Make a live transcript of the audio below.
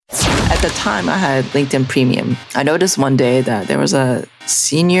At the time, I had LinkedIn Premium. I noticed one day that there was a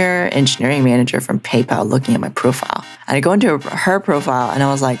senior engineering manager from PayPal looking at my profile. And I go into her profile and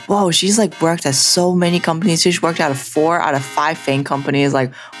I was like, whoa, she's like worked at so many companies. She's worked at 4 out of 5 FANG companies.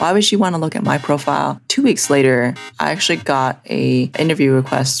 Like, why would she want to look at my profile? 2 weeks later, I actually got an interview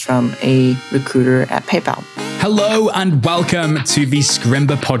request from a recruiter at PayPal. Hello and welcome to the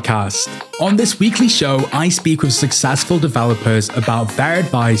Scrimba podcast. On this weekly show, I speak with successful developers about their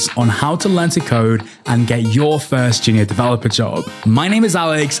advice on how to learn to code and get your first junior developer job. My name is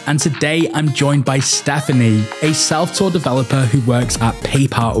Alex, and today I'm joined by Stephanie, a self-taught developer who works at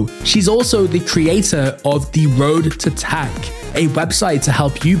PayPal. She's also the creator of The Road to Tech, a website to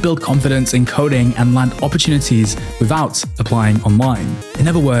help you build confidence in coding and land opportunities without applying online. In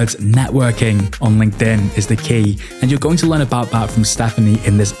other words, networking on LinkedIn is the key, and you're going to learn about that from Stephanie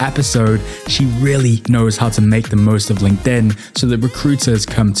in this episode. She really knows how to make the most of LinkedIn so that recruiters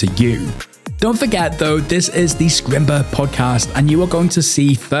come to you. Don't forget though, this is the Scrimba podcast and you are going to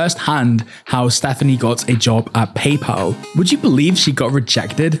see firsthand how Stephanie got a job at PayPal. Would you believe she got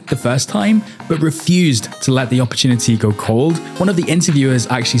rejected the first time, but refused to let the opportunity go cold? One of the interviewers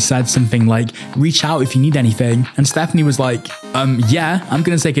actually said something like, reach out if you need anything. And Stephanie was like, yeah, I'm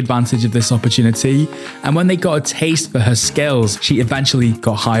going to take advantage of this opportunity. And when they got a taste for her skills, she eventually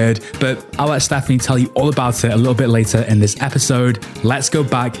got hired. But I'll let Stephanie tell you all about it a little bit later in this episode. Let's go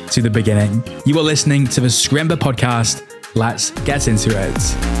back to the beginning. You are listening to the Scrimba podcast. Let's get into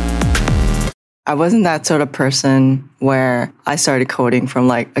it. I wasn't that sort of person where I started coding from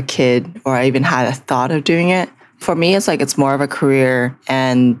like a kid or I even had a thought of doing it. For me, it's more of a career.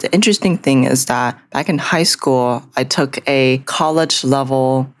 And the interesting thing is that back in high school, I took a college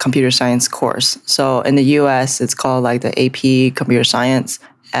level computer science course. So in the US, it's called like the AP computer science.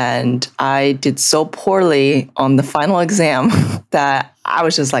 And I did so poorly on the final exam that I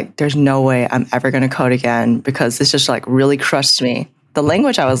was just like, there's no way I'm ever going to code again because this just like really crushed me. The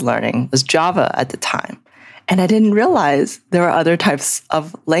language I was learning was Java at the time. And I didn't realize there were other types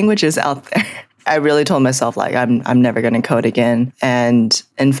of languages out there. I really told myself like, I'm never going to code again. And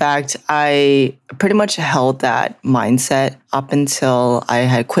in fact, I pretty much held that mindset up until I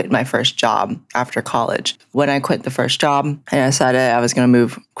had quit my first job after college. When I quit the first job and I decided I was going to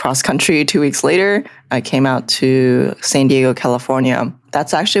move cross country 2 weeks later, I came out to San Diego, California.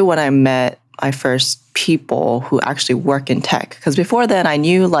 That's actually when I met my first people who actually work in tech. Because before then, I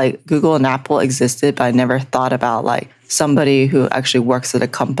knew like Google and Apple existed, but I never thought about like somebody who actually works at a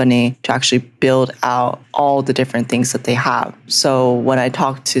company to actually build out all the different things that they have. So when I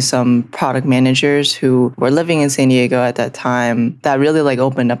talked to some product managers who were living in San Diego at that time, that really like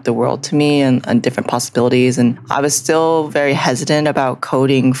opened up the world to me and different possibilities. And I was still very hesitant about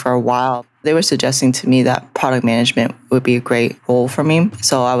coding for a while. They were suggesting to me that product management would be a great role for me.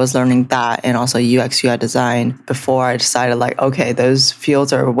 So I was learning that and also UX UI design before I decided like, okay, those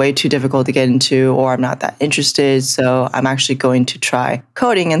fields are way too difficult to get into or I'm not that interested. So I'm actually going to try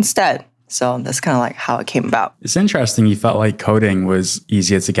coding instead. So that's kind of like how it came about. It's interesting you felt like coding was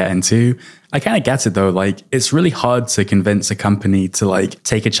easier to get into. I kind of get it though. Like it's really hard to convince a company to like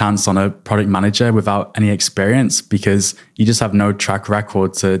take a chance on a product manager without any experience because you just have no track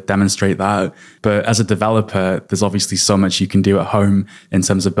record to demonstrate that. But as a developer, there's obviously so much you can do at home in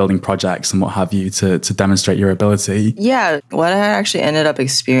terms of building projects and what have you to demonstrate your ability. Yeah, what I actually ended up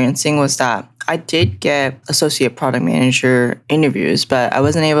experiencing was that I did get associate product manager interviews, but I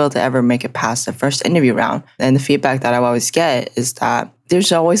wasn't able to ever make it past the first interview round. And the feedback that I always get is that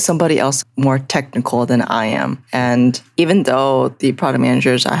there's always somebody else more technical than I am. And even though the product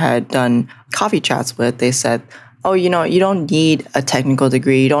managers I had done coffee chats with, they said, oh, you don't need a technical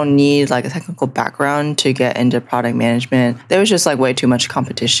degree. You don't need like a technical background to get into product management. There was just like way too much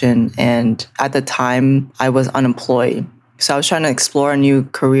competition. And at the time, I was unemployed. So I was trying to explore a new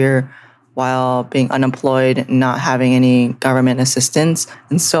career while being unemployed and not having any government assistance.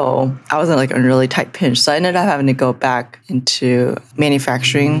 And so I was in like a really tight pinch. So I ended up having to go back into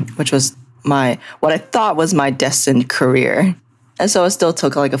manufacturing, which was what I thought was my destined career. And so it still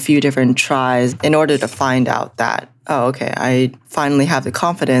took like a few different tries in order to find out that, oh, okay, I finally have the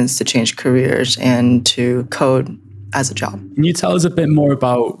confidence to change careers and to code as a job. Can you tell us a bit more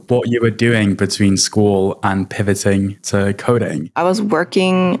about what you were doing between school and pivoting to coding? I was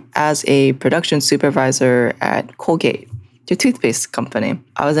working as a production supervisor at Colgate, the toothpaste company.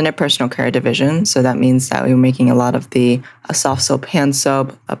 I was in a personal care division, so that means that we were making a lot of the soft soap, hand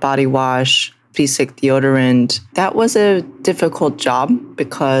soap, a body wash, basic deodorant. That was a difficult job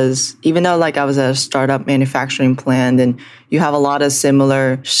because even though like I was at a startup manufacturing plant and you have a lot of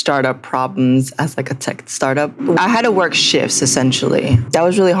similar startup problems as like a tech startup, I had to work shifts essentially. That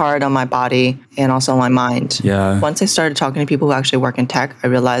was really hard on my body and also on my mind. Yeah. Once I started talking to people who actually work in tech, I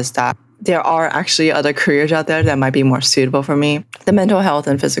realized that there are actually other careers out there that might be more suitable for me. The mental health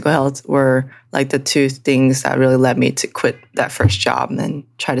and physical health were like the two things that really led me to quit that first job and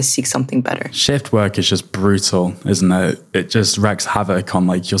try to seek something better. Shift work is just brutal, isn't it? It just wreaks havoc on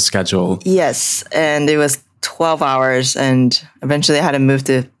like your schedule. Yes, and it was 12 hours and eventually I had to move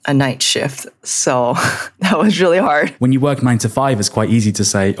to a night shift. So that was really hard. When you work 9 to 5, it's quite easy to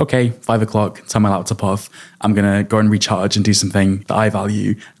say, okay, 5 o'clock, turn my laptop off. I'm going to go and recharge and do something that I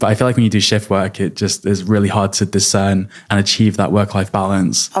value. But I feel like when you do shift work, it just is really hard to discern and achieve that work-life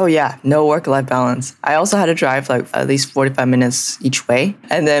balance. Oh yeah, no work-life balance. I also had to drive like at least 45 minutes each way.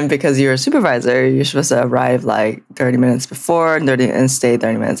 And then because you're a supervisor, you're supposed to arrive like 30 minutes before and stay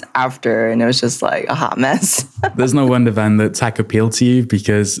 30 minutes after. And it was just like a hot mess. There's no wonder then that tech appealed to you,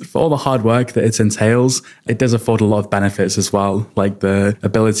 because for all the hard work that it entails, it does afford a lot of benefits as well, like the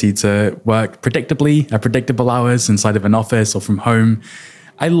ability to work predictably at predictable hours inside of an office or from home.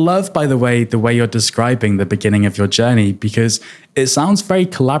 I love, by the way you're describing the beginning of your journey, because it sounds very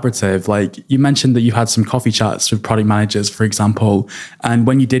collaborative. Like you mentioned that you had some coffee chats with product managers, for example. And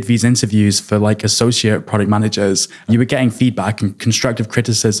when you did these interviews for like associate product managers, you were getting feedback and constructive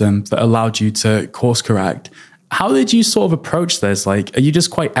criticism that allowed you to course correct. How did you sort of approach this? Like, are you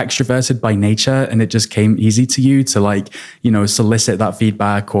just quite extroverted by nature and it just came easy to you to like, solicit that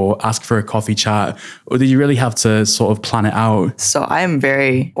feedback or ask for a coffee chat? Or did you really have to sort of plan it out? So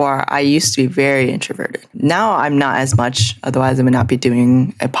I used to be very introverted. Now I'm not as much, otherwise I would not be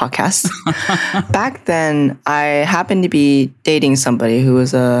doing a podcast. Back then, I happened to be dating somebody who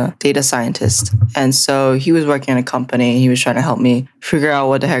was a data scientist. And so he was working in a company. He was trying to help me figure out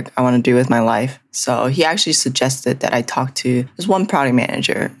what the heck I want to do with my life. So he actually suggested that I talk to this one product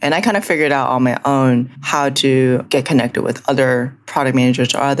manager. And I kind of figured out on my own how to get connected with other product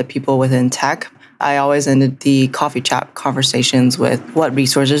managers or other people within tech. I always ended the coffee chat conversations with, what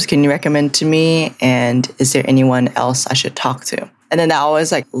resources can you recommend to me? And is there anyone else I should talk to? And then that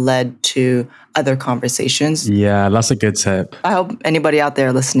always led to other conversations. Yeah, that's a good tip. I hope anybody out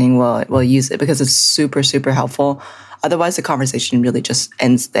there listening will use it because it's super, super helpful. Otherwise, the conversation really just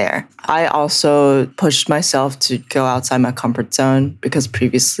ends there. I also pushed myself to go outside my comfort zone because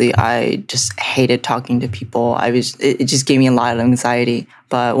previously I just hated talking to people. It just gave me a lot of anxiety.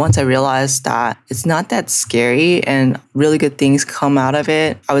 But once I realized that it's not that scary and really good things come out of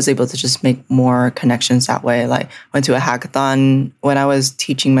it, I was able to just make more connections that way. Like went to a hackathon when I was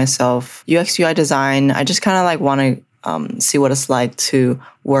teaching myself UX UI design. I just kind of want to see what it's like to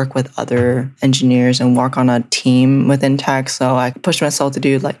work with other engineers and work on a team within tech. So I pushed myself to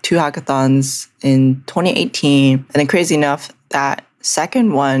do 2 hackathons in 2018. And then crazy enough, that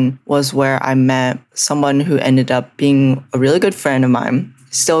second one was where I met someone who ended up being a really good friend of mine.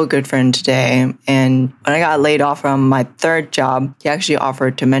 Still a good friend today. And when I got laid off from my third job, he actually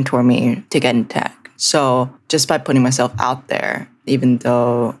offered to mentor me to get in tech. So just by putting myself out there, even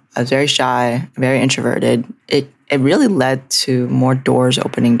though I was very shy, very introverted, it really led to more doors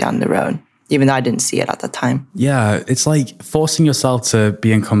opening down the road, even though I didn't see it at the time. Yeah, it's like forcing yourself to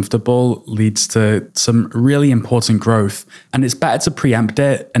be uncomfortable leads to some really important growth. And it's better to preempt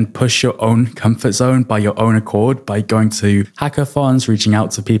it and push your own comfort zone by your own accord, by going to hackathons, reaching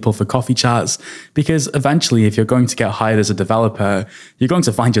out to people for coffee chats. Because eventually, if you're going to get hired as a developer, you're going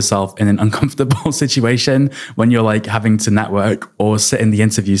to find yourself in an uncomfortable situation when you're having to network or sit in the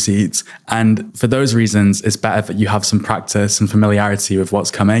interview seats. And for those reasons, it's better that you have some practice and familiarity with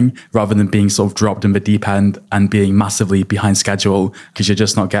what's coming rather than being sort of dropped in the deep end and being massively behind schedule because you're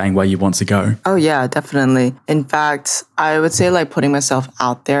just not getting where you want to go. Oh yeah, definitely. In fact, I would say putting myself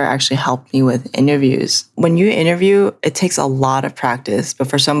out there actually helped me with interviews. When you interview, it takes a lot of practice. But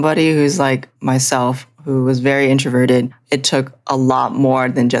for somebody who's like myself, who was very introverted, it took a lot more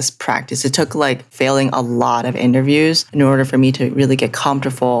than just practice. It took failing a lot of interviews in order for me to really get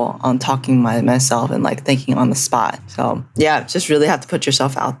comfortable on talking myself and thinking on the spot. So yeah, just really have to put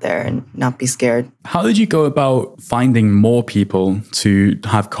yourself out there and not be scared. How did you go about finding more people to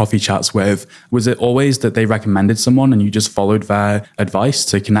have coffee chats with? Was it always that they recommended someone and you just followed their advice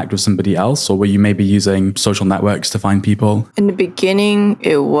to connect with somebody else? Or were you maybe using social networks to find people? In the beginning,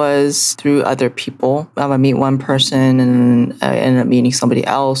 it was through other people. I would meet one person and I ended up meeting somebody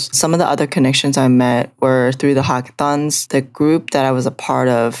else. Some of the other connections I met were through the hackathons. The group that I was a part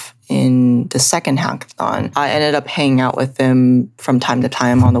of in the second hackathon, I ended up hanging out with them from time to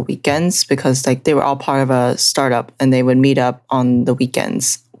time on the weekends because like they were all part of a startup and they would meet up on the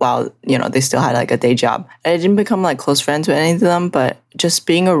weekends while, they still had like a day job. I didn't become like close friends with any of them, but just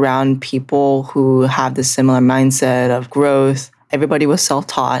being around people who have this similar mindset of growth. Everybody was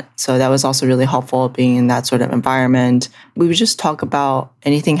self-taught, so that was also really helpful being in that sort of environment. We would just talk about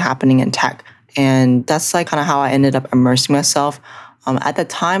anything happening in tech. And that's like kind of how I ended up immersing myself. At the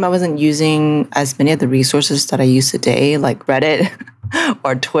time, I wasn't using as many of the resources that I use today, like Reddit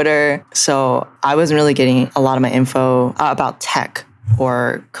or Twitter. So I wasn't really getting a lot of my info about tech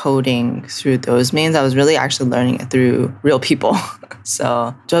or coding through those means. I was really actually learning it through real people.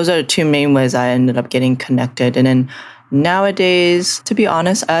 So those are the two main ways I ended up getting connected. And then nowadays, to be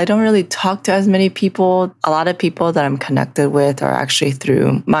honest, I don't really talk to as many people. A lot of people that I'm connected with are actually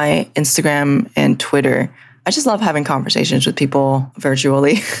through my Instagram and Twitter. I just love having conversations with people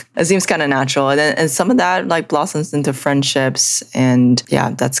virtually. It seems kind of natural. And some of that like blossoms into friendships. And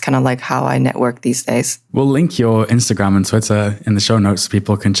yeah, that's kind of like how I network these days. We'll link your Instagram and Twitter in the show notes so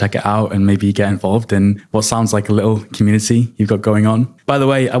people can check it out and maybe get involved in what sounds like a little community you've got going on. By the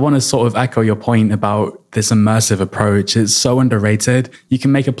way, I want to sort of echo your point about this immersive approach. It's so underrated. You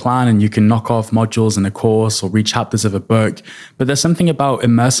can make a plan and you can knock off modules in a course or read chapters of a book, but there's something about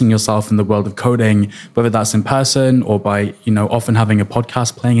immersing yourself in the world of coding, whether that's in person or by, often having a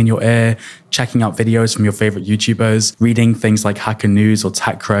podcast playing in your ear, checking out videos from your favorite YouTubers, reading things like Hacker News or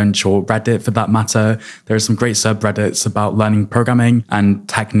TechCrunch or Reddit for that matter. There are some great subreddits about learning programming and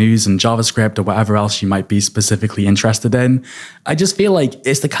tech news and JavaScript or whatever else you might be specifically interested in. I just feel like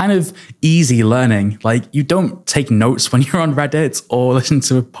it's the kind of easy learning. Like you don't take notes when you're on Reddit or listen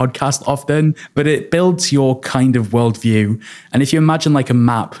to a podcast often, but it builds your kind of worldview. And if you imagine like a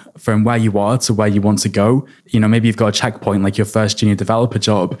map from where you are to where you want to go, maybe you've got a checkpoint like your first junior developer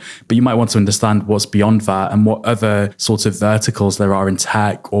job, but you might want to understand what's beyond that and what other sorts of verticals there are in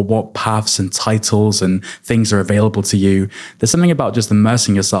tech or what paths and titles and things are available to you. There's something about just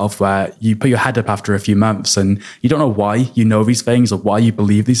immersing yourself where you put your head up after a few months and you don't know why you know these things or why you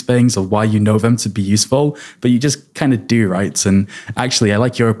believe these things or why you know them to be useful, but you just kind of do, right? And actually, I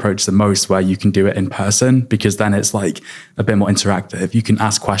like your approach the most where you can do it in person because then it's like a bit more interactive. You can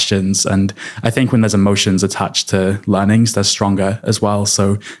ask questions. And I think when there's emotions attached to learnings, they're stronger as well.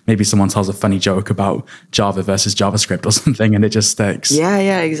 So maybe someone tells a funny joke about Java versus JavaScript or something and it just sticks.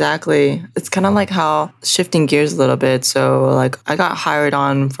 Yeah, exactly. It's kind of like how shifting gears a little bit. So like I got hired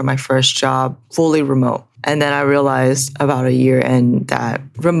on for my first job fully remote. And then I realized about a year in that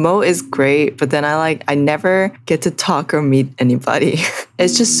remote is great, but then I never get to talk or meet anybody.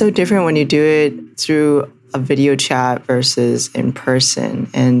 It's just so different when you do it through a video chat versus in person.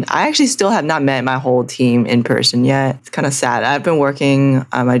 And I actually still have not met my whole team in person yet. It's kind of sad. I've been working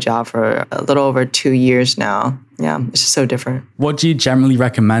on my job for a little over 2 years now. Yeah, it's just so different. What do you generally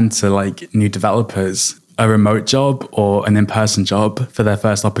recommend to like new developers? A remote job or an in-person job for their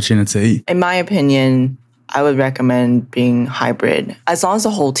first opportunity? In my opinion, I would recommend being hybrid. As long as the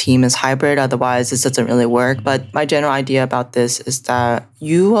whole team is hybrid, otherwise this doesn't really work. But my general idea about this is that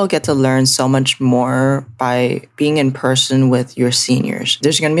you will get to learn so much more by being in person with your seniors.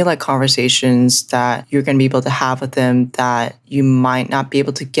 There's going to be like conversations that you're going to be able to have with them that you might not be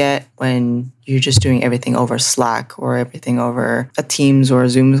able to get when you're just doing everything over Slack or everything over a Teams or a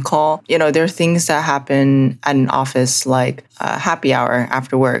Zoom call. There are things that happen at an office like happy hour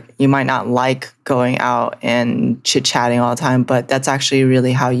after work. You might not like going out and chit-chatting all the time, but that's actually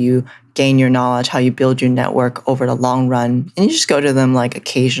really how you gain your knowledge, how you build your network over the long run. And you just go to them like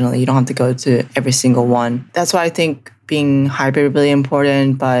occasionally. You don't have to go to every single one. That's why I think being hybrid is really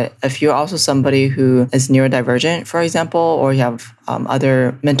important. But if you're also somebody who is neurodivergent, for example, or you have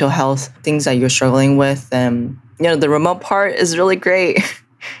other mental health things that you're struggling with, then the remote part is really great.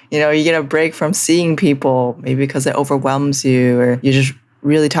 You get a break from seeing people, maybe because it overwhelms you, or you're just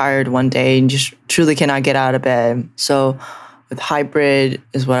really tired one day and just truly cannot get out of bed. So with hybrid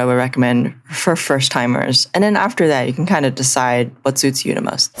is what I would recommend for first timers. And then after that, you can kind of decide what suits you the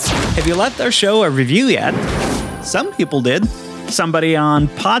most. Have you left our show a review yet? Some people did. Somebody on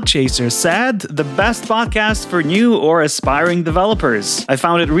Podchaser said, the best podcast for new or aspiring developers. I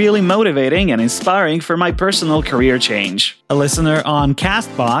found it really motivating and inspiring for my personal career change. A listener on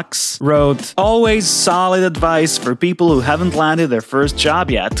Castbox wrote, always solid advice for people who haven't landed their first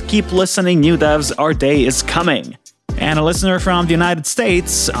job yet. Keep listening, new devs, our day is coming. And a listener from the United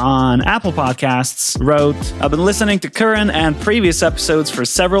States on Apple Podcasts wrote, I've been listening to current and previous episodes for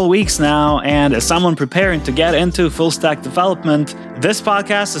several weeks now, and as someone preparing to get into full stack development, this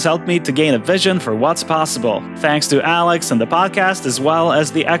podcast has helped me to gain a vision for what's possible. Thanks to Alex and the podcast, as well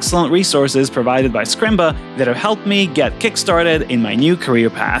as the excellent resources provided by Scrimba that have helped me get kickstarted in my new career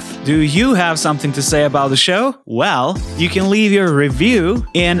path. Do you have something to say about the show? Well, you can leave your review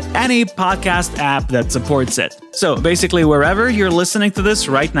in any podcast app that supports it. So basically, wherever you're listening to this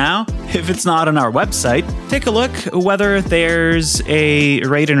right now, if it's not on our website, take a look whether there's a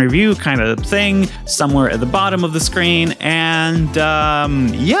rate and review kind of thing somewhere at the bottom of the screen, and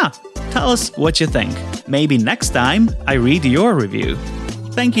tell us what you think. Maybe next time I read your review.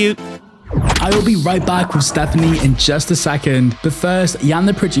 Thank you. I will be right back with Stephanie in just a second. But first, Jan,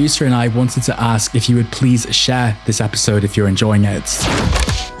 the producer, and I wanted to ask if you would please share this episode if you're enjoying it.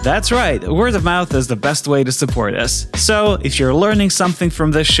 That's right, word of mouth is the best way to support us. So if you're learning something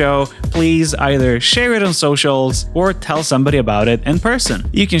from this show, please either share it on socials or tell somebody about it in person.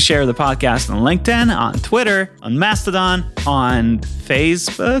 You can share the podcast on LinkedIn, on Twitter, on Mastodon, on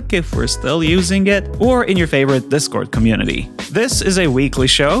Facebook if we're still using it, or in your favorite Discord community. This is a weekly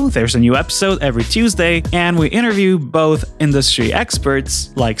show. There's a new episode every Tuesday, and we interview both industry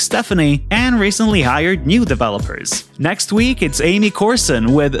experts like Stephanie and recently hired new developers. Next week, it's Amy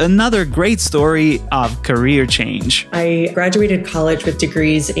Corson with another great story of career change. I graduated college with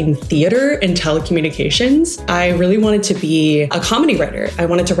degrees in theater and telecommunications. I really wanted to be a comedy writer. I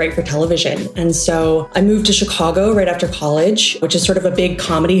wanted to write for television. And so I moved to Chicago right after college, which is sort of a big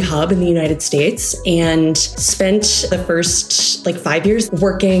comedy hub in the United States, and spent the first 5 years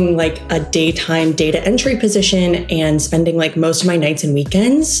working a daytime data entry position and spending most of my nights and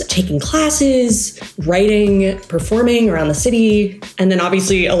weekends taking classes, writing, performing around the city. And then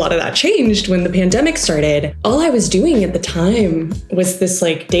obviously a lot of that changed when the pandemic started. All I was doing at the time was this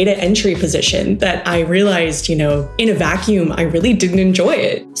data entry position that I realized, in a vacuum, I really didn't enjoy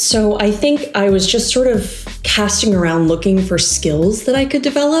it. So I think I was just sort of casting around looking for skills that I could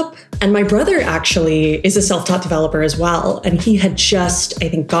develop. And my brother actually is a self-taught developer as well. And he had just, I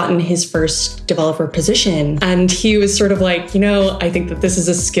think, gotten his first developer position. And he was sort of I think that this is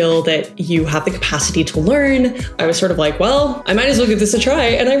a skill that you have the capacity to learn. I was sort of well, I might as well give this a try.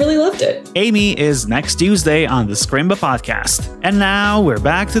 And I really loved it. Amy is next Tuesday on the Scrimba podcast. And now we're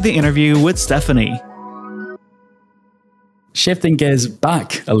back to the interview with Stephanie. Shifting gears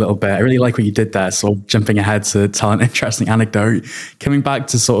back a little bit, I really like what you did there. So jumping ahead to tell an interesting anecdote, coming back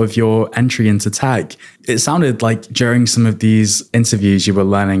to sort of your entry into tech, it sounded like during some of these interviews you were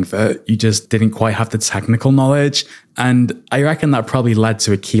learning that you just didn't quite have the technical knowledge. And I reckon that probably led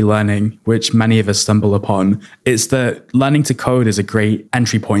to a key learning, which many of us stumble upon. It's that learning to code is a great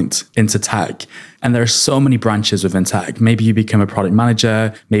entry point into tech. And there are so many branches within tech. Maybe you become a product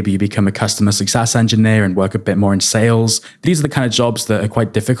manager, maybe you become a customer success engineer and work a bit more in sales. These are the kind of jobs that are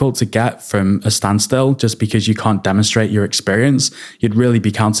quite difficult to get from a standstill just because you can't demonstrate your experience. You'd really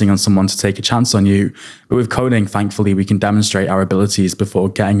be counting on someone to take a chance on you. But with coding, thankfully, we can demonstrate our abilities before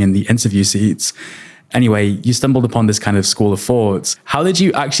getting in the interview seats. Anyway, you stumbled upon this kind of school of thought. How did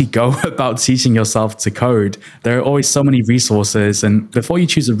you actually go about teaching yourself to code? There are always so many resources, and before you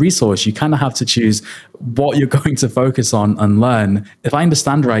choose a resource, you kind of have to choose what you're going to focus on and learn. If I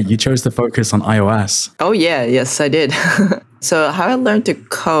understand right, you chose to focus on iOS. Oh yeah, yes, I did. So how I learned to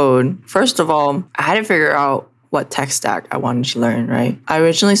code, first of all, I had to figure out what tech stack I wanted to learn, right? I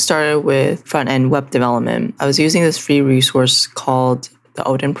originally started with front-end web development. I was using this free resource called the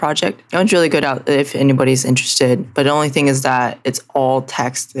Odin project. It was really good out if anybody's interested. But the only thing is that it's all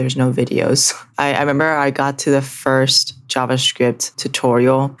text. There's no videos. I remember I got to the first JavaScript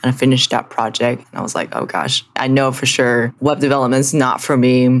tutorial and I finished that project. And I was like, oh gosh, I know for sure web development's not for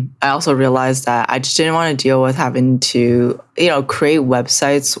me. I also realized that I just didn't want to deal with having to, create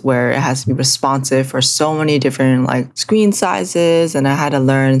websites where it has to be responsive for so many different screen sizes. And I had to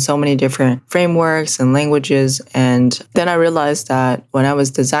learn so many different frameworks and languages. And then I realized that when I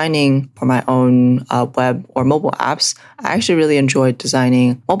was designing for my own web or mobile apps, I actually really enjoyed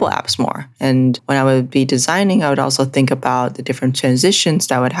designing mobile apps more. And when I would be designing, I would also think about the different transitions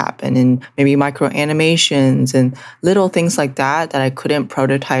that would happen and maybe micro animations and little things like that I couldn't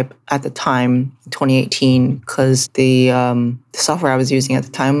prototype at the time, 2018, because the software I was using at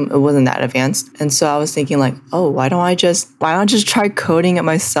the time, it wasn't that advanced. And so I was thinking why don't I just try coding it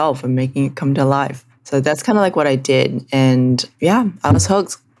myself and making it come to life? So that's kind of what I did. And yeah, I was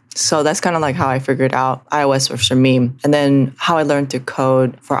hooked. So that's kind of like how I figured out iOS was for me. And then how I learned to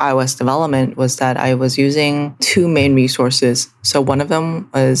code for iOS development was that I was using two main resources. So one of them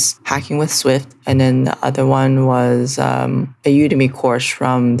was Hacking with Swift, and then the other one was a Udemy course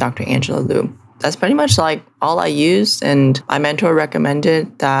from Dr. Angela Liu. That's pretty much like all I used, and my mentor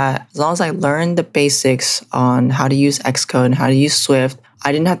recommended that as long as I learned the basics on how to use Xcode and how to use Swift,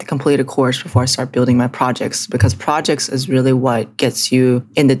 I didn't have to complete a course before I start building my projects, because projects is really what gets you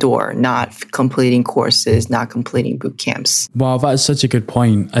in the door, not completing courses, not completing boot camps. Wow, that's such a good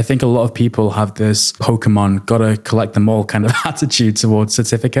point. I think a lot of people have this Pokemon, gotta collect them all kind of attitude towards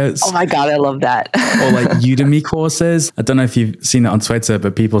certificates. Oh my God, I love that. Or like Udemy courses. I don't know if you've seen it on Twitter,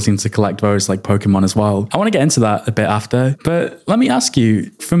 but people seem to collect those like Pokemon as well. I want to get into that a bit after, but let me ask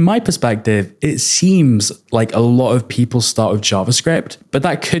you, from my perspective, it seems like a lot of people start with JavaScript, but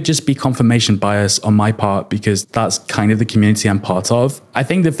that could just be confirmation bias on my part because that's kind of the community I'm part of. I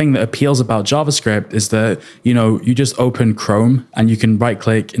think the thing that appeals about JavaScript is that, you just open Chrome and you can right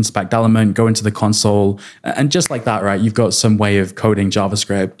click, inspect element, go into the console. And just like that, right? You've got some way of coding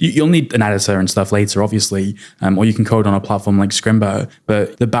JavaScript. You'll need an editor and stuff later, obviously, or you can code on a platform like Scrimba,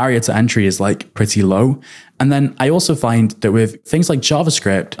 but the barrier to entry is like pretty low. And then I also find that with things like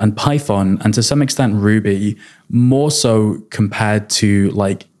JavaScript and Python, and to some extent Ruby, more so compared to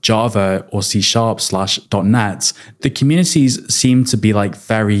like Java or C#/.NET, the communities seem to be like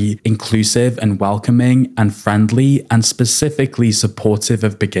very inclusive and welcoming and friendly and specifically supportive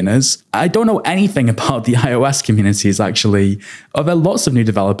of beginners. I don't know anything about the iOS communities actually. Are there lots of new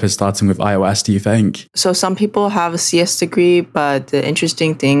developers starting with iOS, do you think? So some people have a CS degree, but the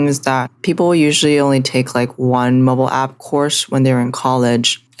interesting thing is that people usually only take like one mobile app course when they're in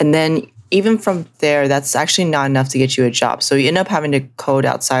college. And then even from there, that's actually not enough to get you a job. So you end up having to code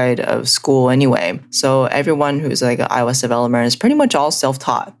outside of school anyway. So everyone who's like an iOS developer is pretty much all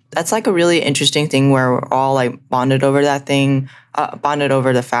self-taught. That's like a really interesting thing where we're all like bonded over that thing, bonded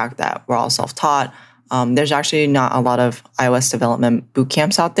over the fact that we're all self-taught. There's actually not a lot of iOS development boot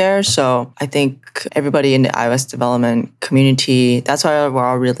camps out there. So I think everybody in the iOS development community, that's why we're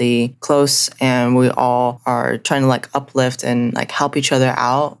all really close and we all are trying to like uplift and like help each other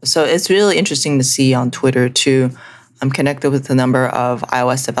out. So it's really interesting to see on Twitter too. I'm connected with a number of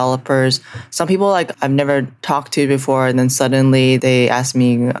iOS developers. Some people like I've never talked to before, and then suddenly they ask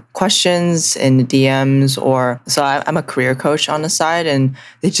me questions in the DMs, so I'm a career coach on the side, and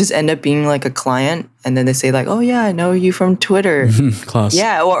they just end up being like a client, and then they say like, "Oh yeah, I know you from Twitter." Class.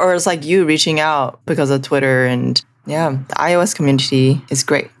 Yeah, or it's like you reaching out because of Twitter, and yeah, the iOS community is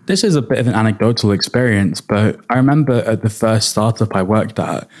great. This is a bit of an anecdotal experience, but I remember at the first startup I worked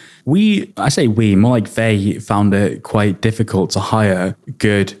at, more like they found it quite difficult to hire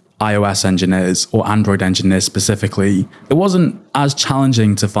good iOS engineers or Android engineers specifically. It wasn't as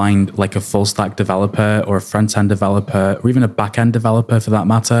challenging to find like a full stack developer or a front end developer or even a back end developer for that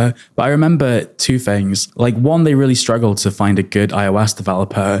matter. But I remember two things. Like one, they really struggled to find a good iOS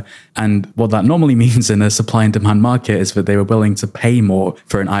developer. And what that normally means in a supply and demand market is that they were willing to pay more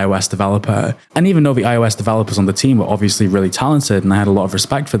for an iOS developer. And even though the iOS developers on the team were obviously really talented and I had a lot of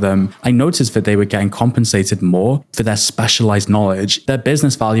respect for them, I noticed that they were getting compensated more for their specialized knowledge. Their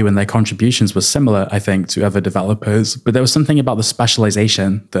business value and their contributions was similar, I think, to other developers, but there was something about the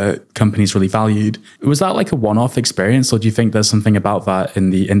specialization that companies really valued. Was that like a one-off experience, or do you think there's something about that in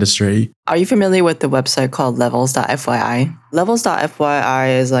the industry? Are you familiar with the website called levels.fyi?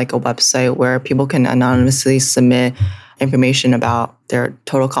 Levels.fyi is like a website where people can anonymously submit information about their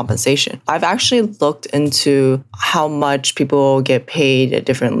total compensation. I've actually looked into how much people get paid at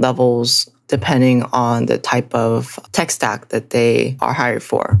different levels depending on the type of tech stack that they are hired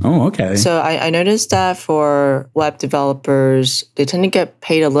for. Oh, okay. So I noticed that for web developers, they tend to get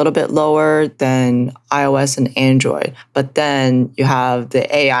paid a little bit lower than iOS and Android. But then you have the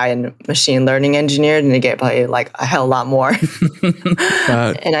AI and machine learning engineers, and they get paid like a hell lot more.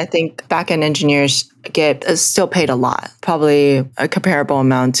 And I think backend engineers get still paid a lot, probably a comparable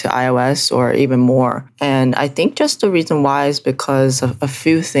amount to iOS or even more. And I think just the reason why is because of a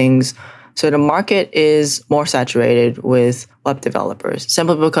few things. So the market is more saturated with web developers,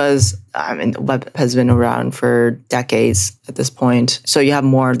 simply because the web has been around for decades at this point. So you have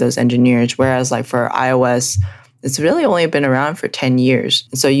more of those engineers, whereas like for iOS, it's really only been around for 10 years.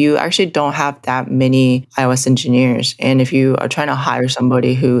 So you actually don't have that many iOS engineers. And if you are trying to hire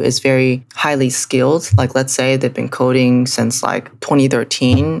somebody who is very highly skilled, like let's say they've been coding since like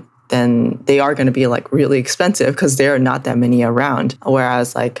 2013, then they are going to be like really expensive because there are not that many around.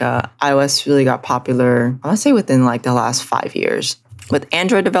 Whereas like iOS really got popular, I would say within like the last 5 years. With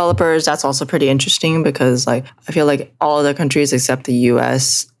Android developers, that's also pretty interesting because like I feel like all other countries except the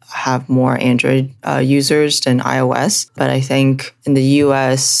US have more Android users than iOS. But I think in the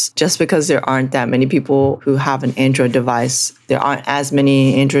US, just because there aren't that many people who have an Android device, there aren't as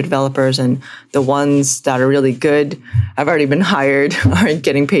many Android developers, and the ones that are really good have already been hired, are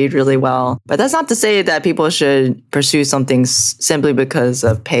getting paid really well. But that's not to say that people should pursue something simply because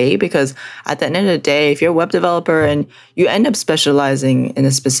of pay, because at the end of the day, if you're a web developer and you end up specializing in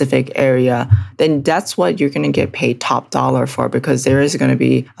a specific area, then that's what you're going to get paid top dollar for, because there is going to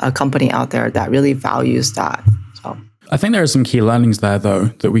be a company out there that really values that. So I think there are some key learnings there, though,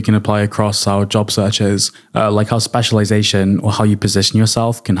 that we can apply across our job searches, like how specialization or how you position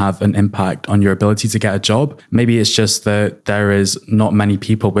yourself can have an impact on your ability to get a job. Maybe it's just that there is not many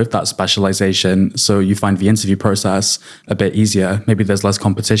people with that specialization, so you find the interview process a bit easier. Maybe there's less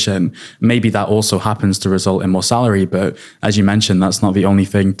competition. Maybe that also happens to result in more salary, but as you mentioned, that's not the only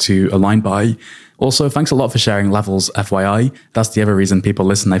thing to align by. Also, thanks a lot for sharing Levels, FYI. That's the other reason people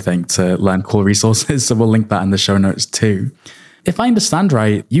listen, I think, to learn cool resources. So we'll link that in the show notes too. If I understand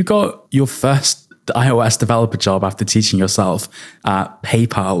right, you got your first iOS developer job after teaching yourself at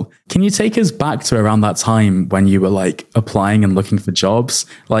PayPal. Can you take us back to around that time when you were like applying and looking for jobs?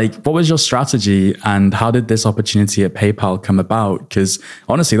 Like, what was your strategy and how did this opportunity at PayPal come about? Because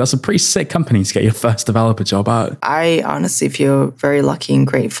honestly, that's a pretty sick company to get your first developer job at. I honestly feel very lucky and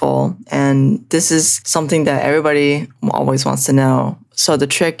grateful. And this is something that everybody always wants to know. So the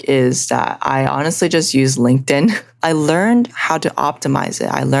trick is that I honestly just use LinkedIn. I learned how to optimize it.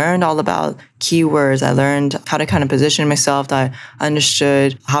 I learned all about keywords. I learned how to kind of position myself. I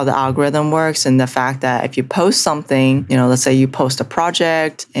understood how the algorithm works and the fact that if you post something, let's say you post a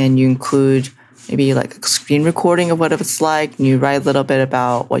project and you include maybe like a screen recording of what it's like, and you write a little bit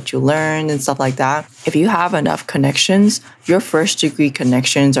about what you learned and stuff like that. If you have enough connections, your first degree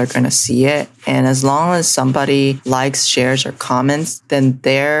connections are going to see it. And as long as somebody likes, shares, or comments, then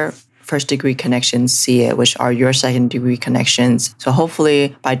their first degree connections see it, which are your second degree connections. So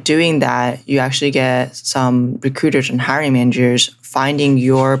hopefully by doing that, you actually get some recruiters and hiring managers finding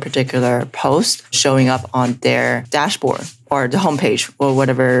your particular post showing up on their dashboard or the homepage or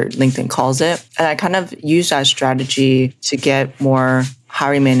whatever LinkedIn calls it. And I kind of use that strategy to get more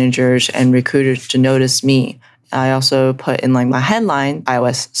hiring managers and recruiters to notice me. I also put in like my headline,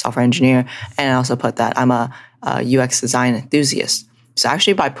 iOS software engineer, and I also put that I'm a UX design enthusiast. So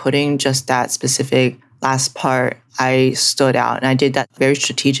actually by putting just that specific last part, I stood out, and I did that very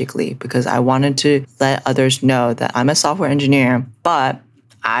strategically because I wanted to let others know that I'm a software engineer, but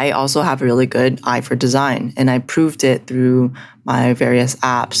I also have a really good eye for design. And I proved it through my various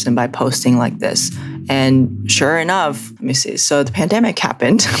apps and by posting like this. And sure enough, let me see. So the pandemic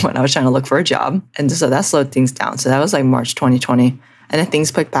happened when I was trying to look for a job. And so that slowed things down. So that was like March 2020. And then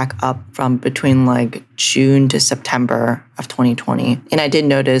things picked back up from between like June to September of 2020. And I did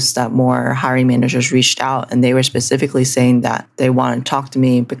notice that more hiring managers reached out, and they were specifically saying that they want to talk to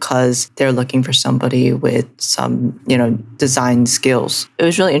me because they're looking for somebody with some, design skills. It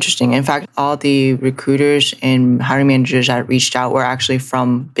was really interesting. In fact, all the recruiters and hiring managers that reached out were actually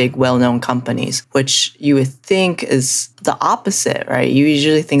from big, well-known companies, which you would think is the opposite, right? You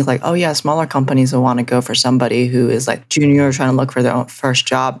usually think like, oh yeah, smaller companies will want to go for somebody who is like junior trying to look for their own first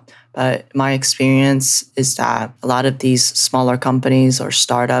job. But my experience is that a lot of these smaller companies or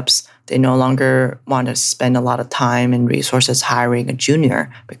startups, they no longer want to spend a lot of time and resources hiring a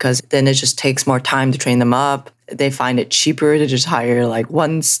junior because then it just takes more time to train them up. They find it cheaper to just hire like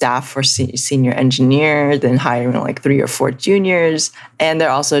one staff for senior engineer than hiring like 3 or 4 juniors. And they're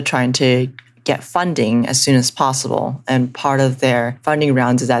also trying to get funding as soon as possible. And part of their funding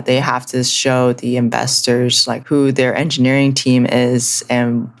rounds is that they have to show the investors like who their engineering team is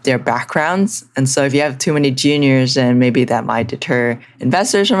and their backgrounds. And so if you have too many juniors, then maybe that might deter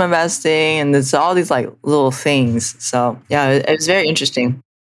investors from investing. And there's all these like little things. So yeah, it was very interesting.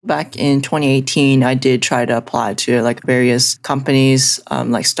 Back in 2018, I did try to apply to like various companies,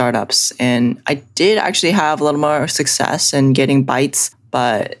 like startups. And I did actually have a little more success in getting bites.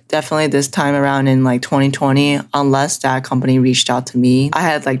 But definitely this time around in like 2020, unless that company reached out to me, I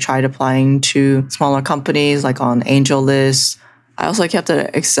had like tried applying to smaller companies like on Angel List. I also kept an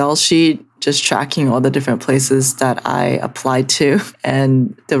Excel sheet just tracking all the different places that I applied to.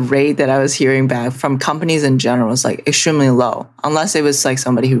 And the rate that I was hearing back from companies in general was like extremely low, unless it was like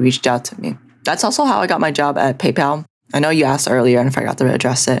somebody who reached out to me. That's also how I got my job at PayPal. I know you asked earlier and I forgot to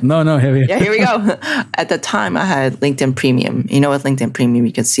address it. No, here we go. Yeah, here we go. At the time, I had LinkedIn Premium. With LinkedIn Premium,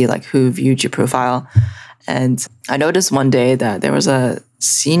 you can see like who viewed your profile. And I noticed one day that there was a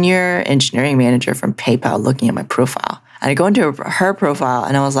senior engineering manager from PayPal looking at my profile. And I go into her profile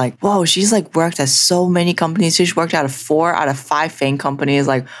and I was like, whoa, she's like worked at so many companies. She's worked out of 4 out of 5 FANG companies.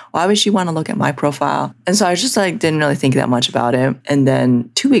 Like, why would she want to look at my profile? And so I just like didn't really think that much about it. And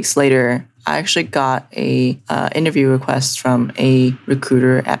then 2 weeks later, I actually got a interview request from a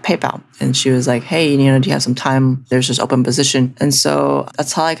recruiter at PayPal. And she was like, hey, do you have some time? There's this open position. And so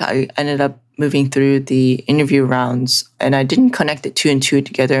that's how I ended up moving through the interview rounds. And I didn't connect the 2 and 2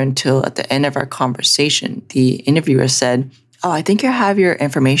 together until at the end of our conversation. The interviewer said, oh, I think you have your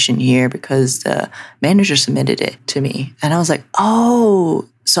information here because the manager submitted it to me. And I was like, oh,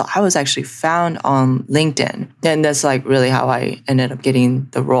 so I was actually found on LinkedIn. And that's like really how I ended up getting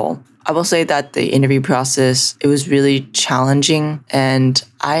the role. I will say that the interview process, it was really challenging. And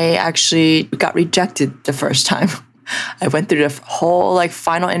I actually got rejected the first time. I went through the whole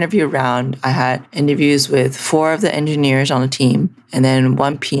final interview round. I had interviews with 4 of the engineers on the team, and then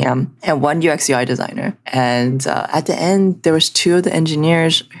 1 PM and 1 UX UI designer. And at the end, there was 2 of the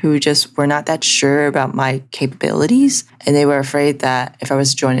engineers who just were not that sure about my capabilities. And they were afraid that if I was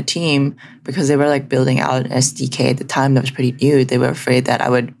to join a team, because they were building out an SDK at the time that was pretty new, they were afraid that I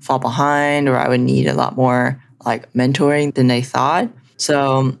would fall behind or I would need a lot more mentoring than they thought.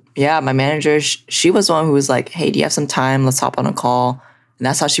 So yeah, my manager, she was the one who was like, hey, do you have some time? Let's hop on a call. And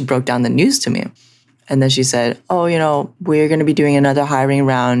that's how she broke down the news to me. And then she said, oh, we're going to be doing another hiring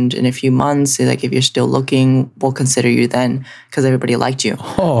round in a few months. Like, if you're still looking, we'll consider you then because everybody liked you.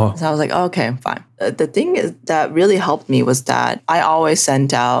 Oh. So I was like, oh, okay, fine. The thing is that really helped me was that I always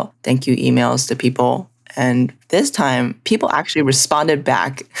sent out thank you emails to people. And this time, people actually responded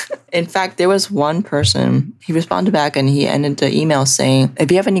back. In fact, there was one person, he responded back and he ended the email saying, if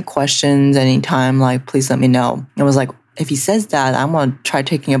you have any questions anytime, please let me know. I was like, if he says that, I'm going to try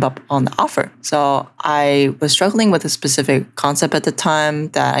taking him up on the offer. So I was struggling with a specific concept at the time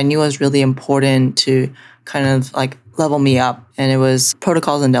that I knew was really important to kind of level me up. And it was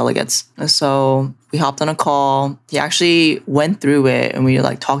protocols and delegates. So we hopped on a call. He actually went through it and we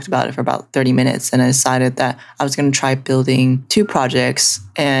talked about it for about 30 minutes. And I decided that I was going to try building 2 projects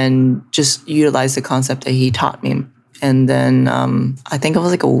and just utilize the concept that he taught me. And then I think it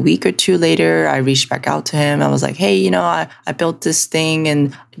was a week or 2 later, I reached back out to him. I was like, hey, I built this thing.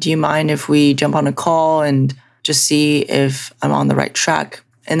 And do you mind if we jump on a call and just see if I'm on the right track?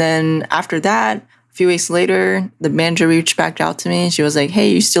 And then after that, a few weeks later, the manager reached back out to me. She was like,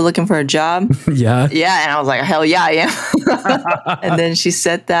 hey, you still looking for a job? Yeah. Yeah. And I was like, hell yeah, I am. And then she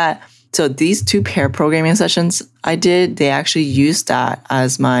said that, so these 2 pair programming sessions I did, they actually used that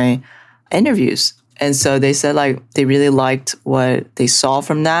as my interviews. And so they said they really liked what they saw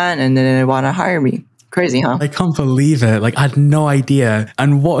from that and then they want to hire me. Crazy, huh? I can't believe it. I had no idea.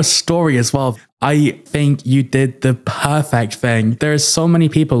 And what a story as well. I think you did the perfect thing. There are so many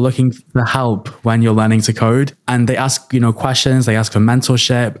people looking for help when you're learning to code and they ask, questions, they ask for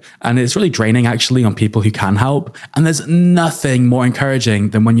mentorship, and it's really draining actually on people who can help. And there's nothing more encouraging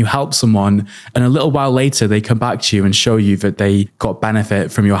than when you help someone and a little while later they come back to you and show you that they got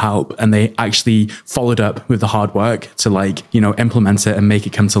benefit from your help and they actually followed up with the hard work to implement it and make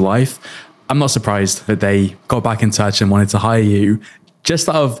it come to life. I'm not surprised that they got back in touch and wanted to hire you. Just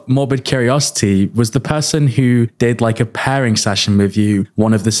out of morbid curiosity, was the person who did a pairing session with you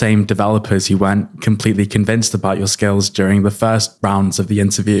one of the same developers who weren't completely convinced about your skills during the first rounds of the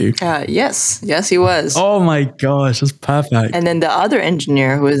interview? Yes, he was. Oh my gosh, that's perfect. And then the other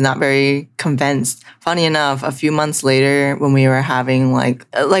engineer who was not very convinced, funny enough, a few months later when we were having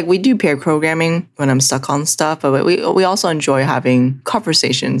we do pair programming when I'm stuck on stuff, but we also enjoy having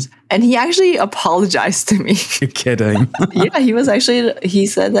conversations. And he actually apologized to me. You're kidding. Yeah, he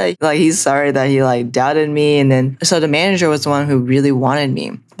said that he's sorry that he doubted me. And then so the manager was the one who really wanted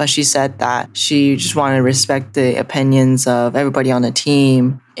me. But she said that she just wanted to respect the opinions of everybody on the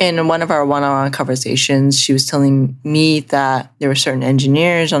team. In one of our one-on-one conversations, she was telling me that there were certain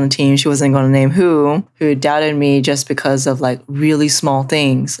engineers on the team, she wasn't going to name who doubted me just because of really small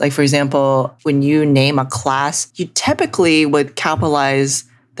things. For example, when you name a class, you typically would capitalize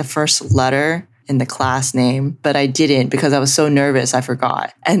the first letter in the class name, but I didn't because I was so nervous, I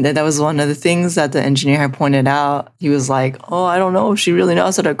forgot. And then that was one of the things that the engineer had pointed out. He was like, oh, I don't know if she really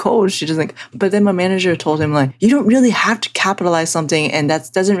knows how to code. She doesn't. But then my manager told him you don't really have to capitalize something, and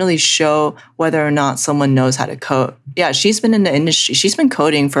that doesn't really show whether or not someone knows how to code. Yeah, she's been in the industry. She's been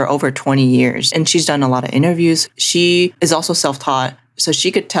coding for over 20 years, and she's done a lot of interviews. She is also self-taught. So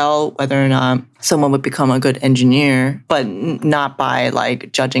she could tell whether or not someone would become a good engineer, but not by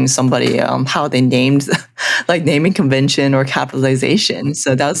judging somebody how they named naming convention or capitalization.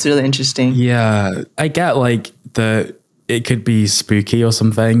 So that was really interesting. Yeah, I get it could be spooky or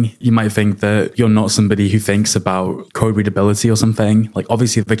something. You might think that you're not somebody who thinks about code readability or something. Like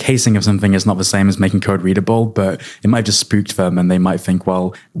obviously the casing of something is not the same as making code readable, but it might just spook them and they might think,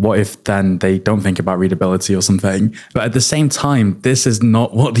 well, what if then they don't think about readability or something? But at the same time, this is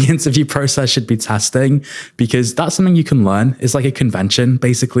not what the interview process should be testing, because that's something you can learn. It's like a convention.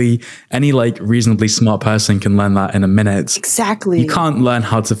 Basically, any like reasonably smart person can learn that in a minute. Exactly. You can't learn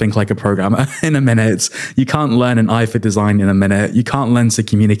how to think like a programmer in a minute. You can't learn an eye for design in a minute. You can't learn to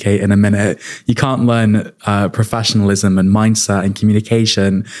communicate in a minute. You can't learn professionalism and mindset and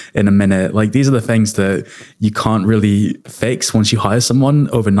communication in a minute. Like these are the things that you can't really fix once you hire someone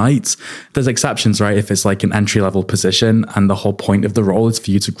overnight. There's exceptions, right? If it's like an entry level position and the whole point of the role is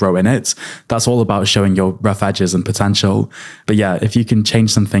for you to grow in it, that's all about showing your rough edges and potential. But yeah, if you can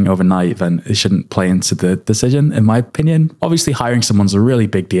change something overnight, then it shouldn't play into the decision, in my opinion. Obviously, hiring someone's a really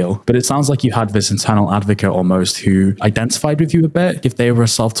big deal, but it sounds like you had this internal advocate almost who identified with you a bit. If they were a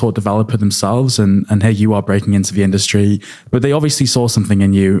self-taught developer themselves and here you are breaking into the industry, but they obviously saw something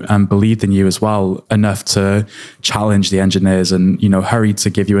in you and believed in you as well enough to challenge the engineers and, hurry to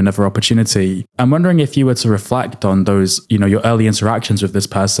give you another opportunity. I'm wondering if you were to reflect on those, your early interactions with this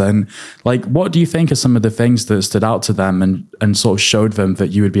person, like what do you think are some of the things that stood out to them and sort of showed them that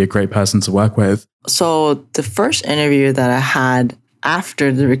you would be a great person to work with? So the first interview that I had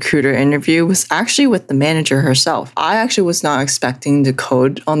after the recruiter interview was actually with the manager herself. I actually was not expecting to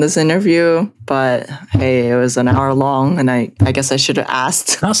code on this interview, but hey, it was an hour long and I guess I should have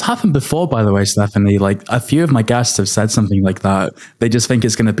asked. That's happened before, by the way, Stephanie. Like a few of my guests have said something like that. They just think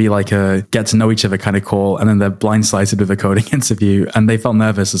it's going to be like a get to know each other kind of call, and then they're blindsided with a coding interview and they felt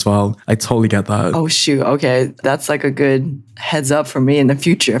nervous as well. I totally get that. Oh shoot, okay. That's like a good heads up for me in the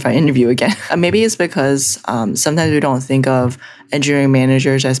future if I interview again. Maybe it's because sometimes we don't think of engineering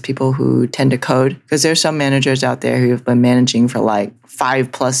managers as people who tend to code, because there's some managers out there who have been managing for like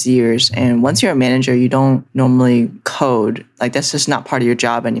 5+ years. And once you're a manager, you don't normally code. Like that's just not part of your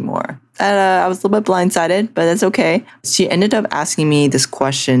job anymore. And, I was a little bit blindsided, but that's okay. She ended up asking me this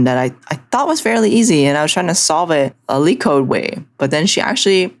question that I thought was fairly easy, and I was trying to solve it a LeetCode way. But then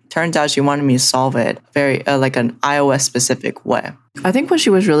turns out she wanted me to solve it very like an iOS specific way. I think what she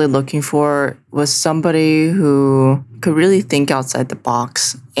was really looking for was somebody who could really think outside the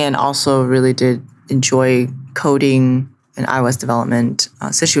box and also really did enjoy coding and iOS development.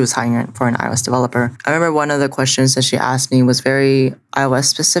 So she was hiring for an iOS developer. I remember one of the questions that she asked me was very iOS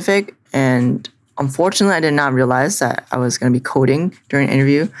specific, and unfortunately I did not realize that I was going to be coding during an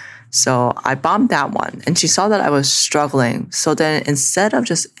interview. So I bombed that one, and she saw that I was struggling. So then instead of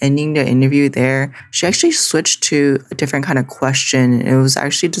just ending the interview there, she actually switched to a different kind of question. It was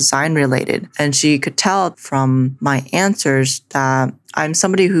actually design related. And she could tell from my answers that I'm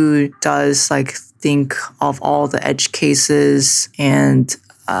somebody who does like think of all the edge cases, and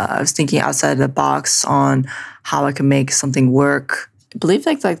I was thinking outside the box on how I can make something work. I believe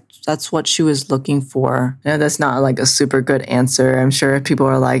like that's what she was looking for. That's not like a super good answer. I'm sure people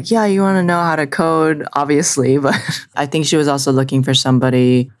are like, yeah, you want to know how to code, obviously. But I think she was also looking for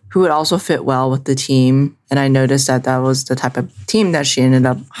somebody who would also fit well with the team. And I noticed that was the type of team that she ended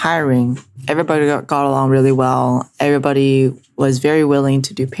up hiring. Everybody got along really well. Everybody was very willing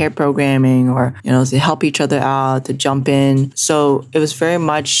to do pair programming or, to help each other out, to jump in. So it was very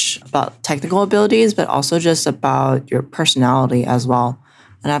much about technical abilities, but also just about your personality as well.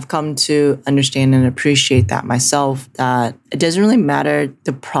 And I've come to understand and appreciate that myself, that it doesn't really matter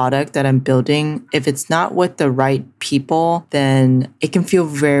the product that I'm building. If it's not with the right people, then it can feel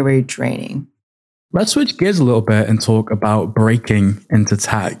very, very draining. Let's switch gears a little bit and talk about breaking into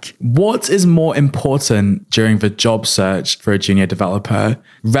tech. What is more important during the job search for a junior developer?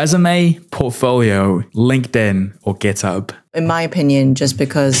 Resume, portfolio, LinkedIn, or GitHub? In my opinion, just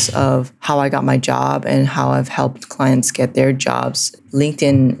because of how I got my job and how I've helped clients get their jobs,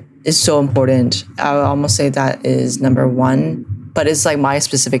 LinkedIn is so important. I would almost say that is number one. But it's like my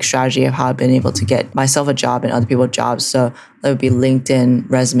specific strategy of how I've been able to get myself a job and other people jobs. So that would be LinkedIn,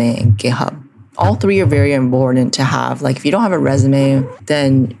 resume, and GitHub. All three are very important to have. Like if you don't have a resume,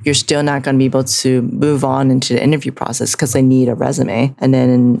 then you're still not going to be able to move on into the interview process because they need a resume. And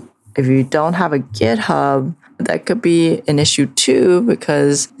then if you don't have a GitHub, that could be an issue too,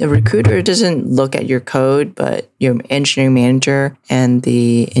 because the recruiter doesn't look at your code, but your engineering manager and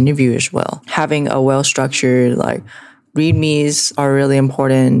the interviewers will. Having a well-structured READMEs are really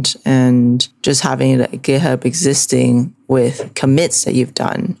important, and just having a GitHub existing with commits that you've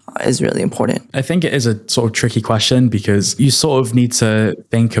done is really important. I think it is a sort of tricky question because you sort of need to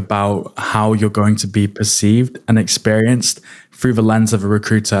think about how you're going to be perceived and experienced through the lens of a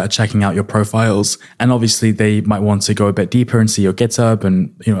recruiter checking out your profiles. And obviously they might want to go a bit deeper and see your GitHub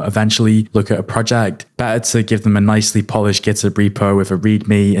and, eventually look at a project. Better to give them a nicely polished GitHub repo with a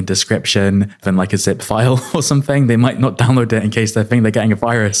README and description than like a zip file or something. They might not download it in case they think they're getting a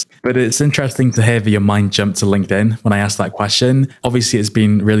virus. But it's interesting to hear that your mind jumped to LinkedIn when I asked that question. Obviously, it's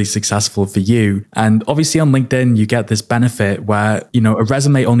been really successful for you. And obviously on LinkedIn, you get this benefit where, a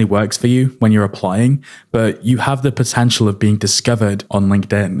resume only works for you when you're applying, but you have the potential of being discovered on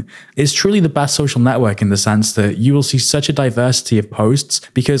LinkedIn. It's truly the best social network in the sense that you will see such a diversity of posts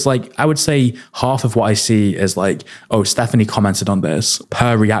because I would say half of what I see is oh, Stephanie commented on this,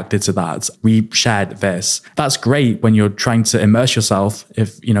 Per reacted to that, we shared this. That's great when you're trying to immerse yourself.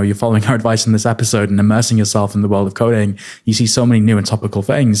 If, you're following our advice in this episode and immersing yourself in the world of coding, you see so many new and topical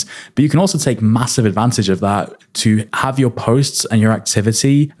things, but you can also take massive advantage of that to have your posts and your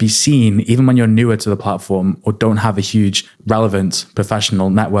activity be seen even when you're newer to the platform or don't have a huge relevant professional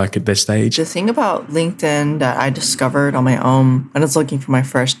network at this stage. The thing about LinkedIn that I discovered on my own when I was looking for my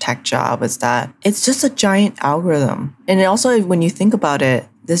first tech job is that it's just a giant algorithm. And also, when you think about it,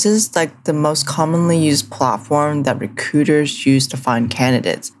 this is the most commonly used platform that recruiters use to find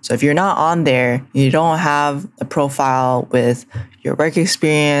candidates. So if you're not on there, you don't have a profile with your work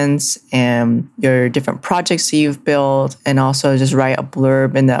experience and your different projects that you've built, and also just write a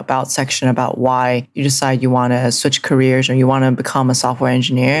blurb in the about section about why you decide you want to switch careers or you want to become a software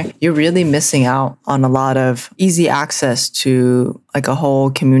engineer, you're really missing out on a lot of easy access to a whole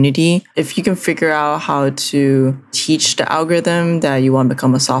community. If you can figure out how to teach the algorithm that you want to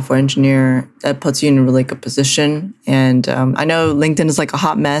become a software engineer, that puts you in a really good position. And I know LinkedIn is a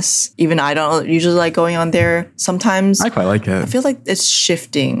hot mess. Even I don't usually like going on there. Sometimes I quite like it. I feel like it's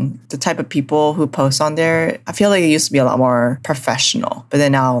shifting the type of people who post on there. I feel like it used to be a lot more professional, but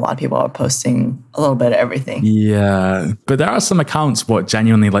then now a lot of people are posting a little bit of everything. Yeah, but there are some accounts what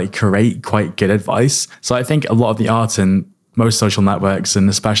genuinely curate quite good advice. So I think a lot of the art in most social networks, and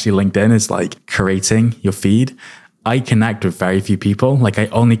especially LinkedIn, is curating your feed. I connect with very few people. I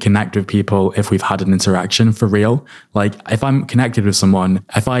only connect with people if we've had an interaction for real. If I'm connected with someone,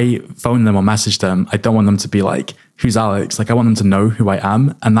 if I phone them or message them, I don't want them to be who's Alex? I want them to know who I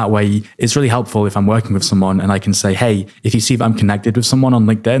am. And that way it's really helpful if I'm working with someone and I can say, hey, if you see that I'm connected with someone on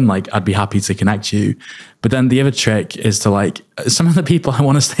LinkedIn, I'd be happy to connect you. But then the other trick is to some of the people I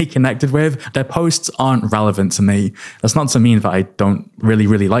want to stay connected with, their posts aren't relevant to me. That's not to mean that I don't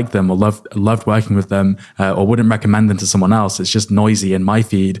really like them or loved working with them or wouldn't recommend them to someone else. It's just noisy in my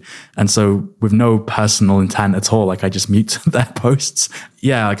feed. And so with no personal intent at all, I just mute their posts.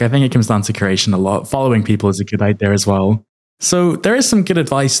 Yeah, I think it comes down to curation a lot. Following people is a good idea as well. So there is some good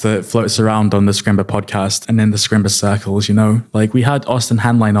advice that floats around on the Scrimba podcast and in the Scrimba circles, we had Austin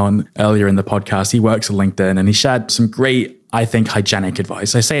Henline on earlier in the podcast. He works at LinkedIn and he shared some great, I think, hygienic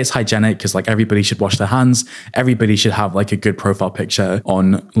advice. I say it's hygienic because everybody should wash their hands. Everybody should have a good profile picture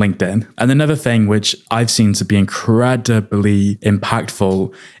on LinkedIn. And another thing which I've seen to be incredibly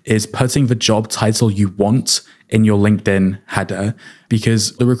impactful is putting the job title you want in your LinkedIn header,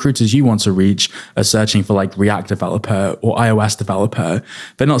 because the recruiters you want to reach are searching for React developer or iOS developer.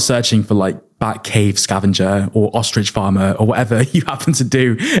 They're not searching for bat cave scavenger or ostrich farmer or whatever you happen to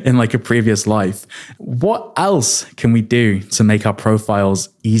do in a previous life. What else can we do to make our profiles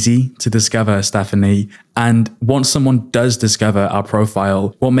easy to discover, Stephanie? And once someone does discover our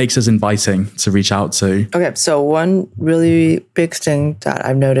profile, what makes us inviting to reach out to? Okay, so one really big thing that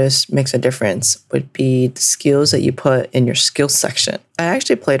I've noticed makes a difference would be the skills that you put in your skills section. I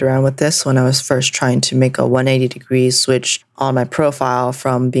actually played around with this when I was first trying to make a 180-degree switch on my profile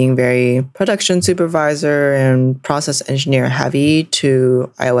from being very production supervisor and process engineer heavy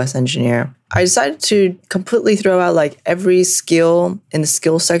to iOS engineer. I decided to completely throw out every skill in the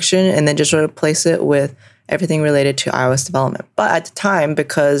skills section and then just replace it with everything related to iOS development. But at the time,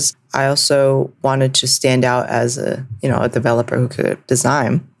 because I also wanted to stand out as a developer who could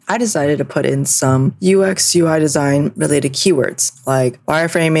design, I decided to put in some UX, UI design related keywords like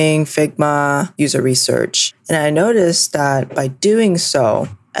wireframing, Figma, user research. And I noticed that by doing so,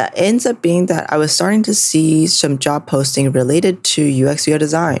 it ends up being that I was starting to see some job posting related to UX, UI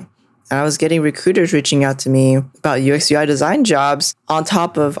design. And I was getting recruiters reaching out to me about UX, UI design jobs on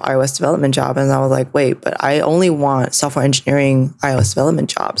top of iOS development jobs. And I was like, wait, but I only want software engineering iOS development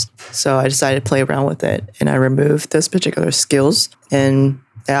jobs. So I decided to play around with it. And I removed those particular skills and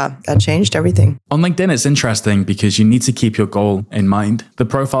Yeah, that changed everything. On LinkedIn, it's interesting because you need to keep your goal in mind. The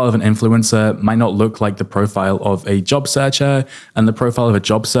profile of an influencer might not look like the profile of a job searcher, and the profile of a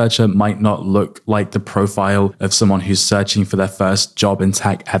job searcher might not look like the profile of someone who's searching for their first job in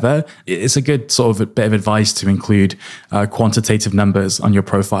tech ever. It's a good sort of a bit of advice to include quantitative numbers on your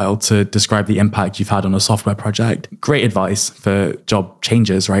profile to describe the impact you've had on a software project. Great advice for job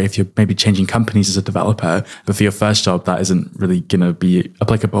changes, right? If you're maybe changing companies as a developer, but for your first job, that isn't really going to be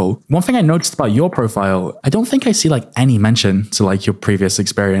applicable. One thing I noticed about your profile, I don't think I see like any mention to like your previous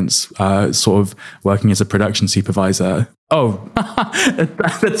experience, sort of working as a production supervisor. Oh,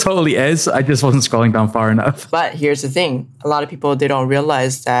 that totally is. I just wasn't scrolling down far enough. But here's the thing. A lot of people, they don't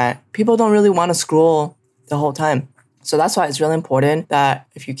realize that people don't really want to scroll the whole time. So that's why it's really important that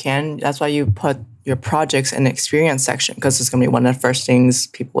if you can, that's why you put your projects in the experience section, because it's going to be one of the first things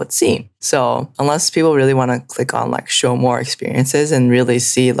people would see. So unless people really want to click on like show more experiences and really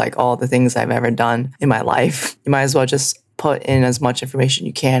see like all the things I've ever done in my life, you might as well just put in as much information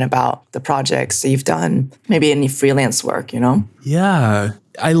you can about the projects that you've done, maybe any freelance work, Yeah.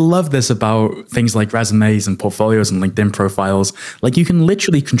 I love this about things like resumes and portfolios and LinkedIn profiles. Like you can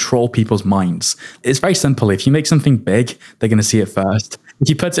literally control people's minds. It's very simple. If you make something big, they're going to see it first. If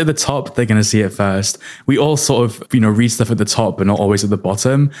you put it at the top, they're going to see it first. We all sort of, read stuff at the top, but not always at the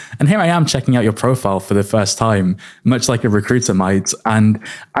bottom. And here I am checking out your profile for the first time, much like a recruiter might. And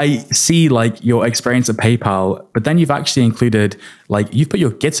I see like your experience at PayPal, but then you've actually included like you've put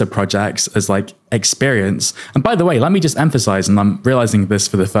your GitHub projects as like experience. And by the way, let me just emphasize, and I'm realizing this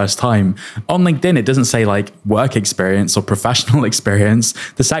for the first time, on LinkedIn, it doesn't say like work experience or professional experience.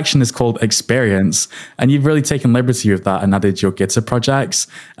 The section is called experience. And you've really taken liberty with that and added your GitHub projects.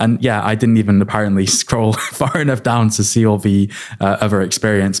 And yeah, I didn't even apparently scroll far enough down to see all the other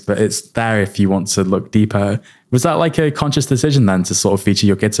experience, but it's there if you want to look deeper. Was that like a conscious decision then to sort of feature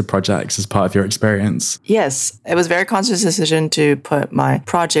your GitHub projects as part of your experience? Yes, it was a very conscious decision to put my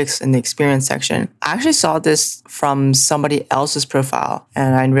projects in the experience section. I actually saw this from somebody else's profile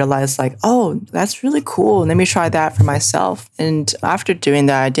and I realized like, oh, that's really cool. Let me try that for myself. And after doing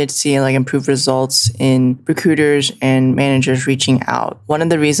that, I did see like improved results in recruiters and managers reaching out. One of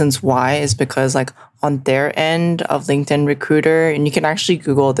the reasons why is because like on their end of LinkedIn Recruiter, and you can actually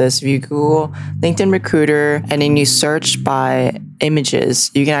Google this. If you Google LinkedIn Recruiter and then you search by images,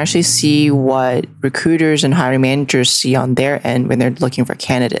 you can actually see what recruiters and hiring managers see on their end when they're looking for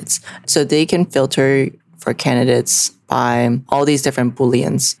candidates. So they can filter for candidates by all these different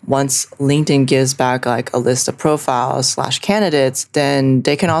Booleans. Once LinkedIn gives back like a list of profiles / candidates, then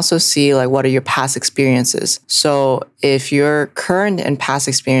they can also see like what are your past experiences. So if your current and past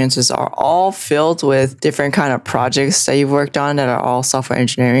experiences are all filled with different kind of projects that you've worked on that are all software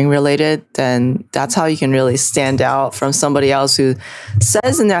engineering related, then that's how you can really stand out from somebody else who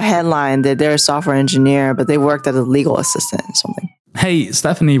says in their headline that they're a software engineer, but they worked as a legal assistant or something. Hey,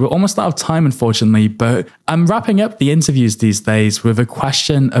 Stephanie, we're almost out of time, unfortunately, but I'm wrapping up the interviews these days with a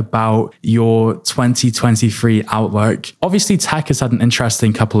question about your 2023 outlook. Obviously, tech has had an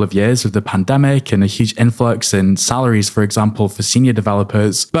interesting couple of years with the pandemic and a huge influx in salaries, for example, for senior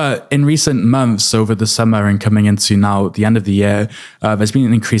developers. But in recent months, over the summer and coming into now the end of the year, there's been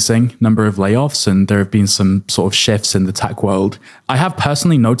an increasing number of layoffs and there have been some sort of shifts in the tech world. I have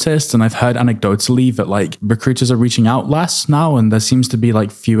personally noticed, and I've heard anecdotally, that like recruiters are reaching out less now and there seems to be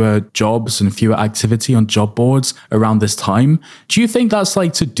like fewer jobs and fewer activity on job boards around this time. Do you think that's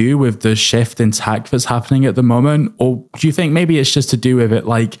like to do with the shift in tech that's happening at the moment? Or do you think maybe it's just to do with it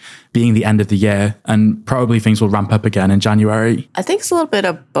like being the end of the year and probably things will ramp up again in January? I think it's a little bit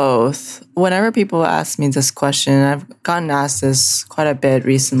of both. Whenever people ask me this question, I've gotten asked this quite a bit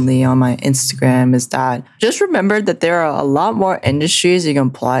recently on my Instagram, is that just remember that there are a lot more industries you can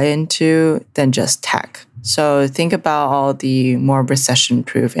apply into than just tech. So think about all the more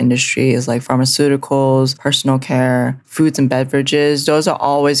recession-proof industries like pharmaceuticals, personal care, foods and beverages. Those are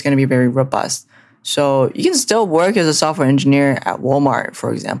always going to be very robust. So you can still work as a software engineer at Walmart,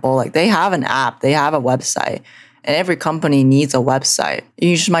 for example. Like they have an app, they have a website, and every company needs a website.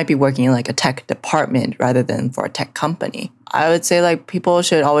 You just might be working in like a tech department rather than for a tech company. I would say like people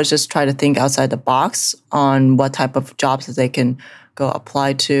should always just try to think outside the box on what type of jobs that they can go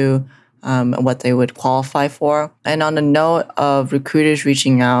apply to. And what they would qualify for. And on the note of recruiters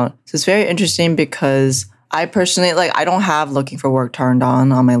reaching out, so it's very interesting because I personally, I don't have looking for work turned on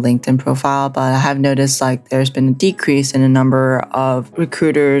my LinkedIn profile, but I have noticed there's been a decrease in the number of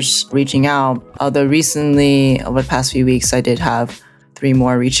recruiters reaching out. Although recently, over the past few weeks, I did have 3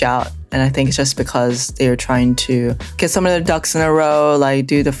 more reach out. And I think it's just because they're trying to get some of their ducks in a row,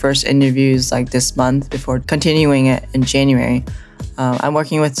 do the first interviews this month before continuing it in January. I'm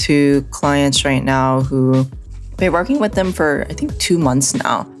working with 2 clients right now who been working with them for, I think, 2 months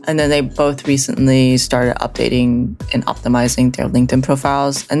now. And then they both recently started updating and optimizing their LinkedIn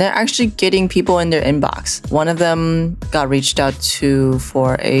profiles. And they're actually getting people in their inbox. One of them got reached out to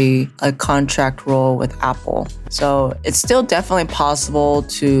for a contract role with Apple. So it's still definitely possible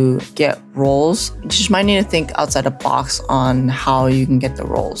to get roles. You just might need to think outside the box on how you can get the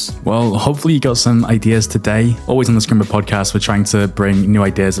roles. Well, hopefully you got some ideas today. Always on the Scrimba podcast, we're trying to bring new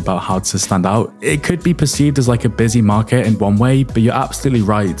ideas about how to stand out. It could be perceived as like a busy market in one way, but you're absolutely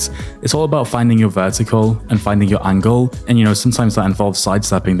right. It's all about finding your vertical and finding your angle. And, sometimes that involves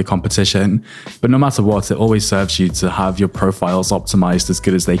sidestepping the competition. But no matter what, it always serves you to have your profiles optimized as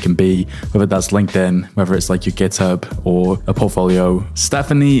good as they can be, whether that's LinkedIn, whether it's like your GitHub or a portfolio.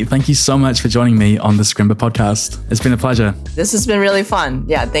 Stephanie, thank you so much for joining me on the Scrimba podcast. It's been a pleasure. This has been really fun.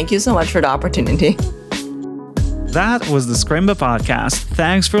 Yeah, thank you so much for the opportunity. That was the Scrimba podcast.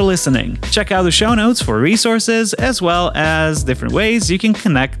 Thanks for listening. Check out the show notes for resources as well as different ways you can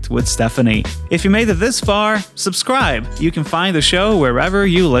connect with Stephanie. If you made it this far, subscribe. You can find the show wherever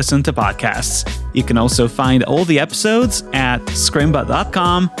you listen to podcasts. You can also find all the episodes at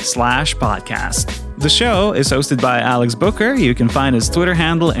scrimba.com/podcast. The show is hosted by Alex Booker. You can find his Twitter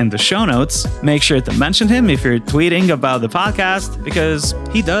handle in the show notes. Make sure to mention him if you're tweeting about the podcast, because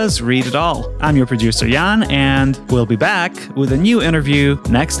he does read it all. I'm your producer, Jan, and we'll be back with a new interview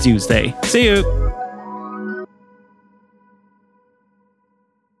next Tuesday. See you!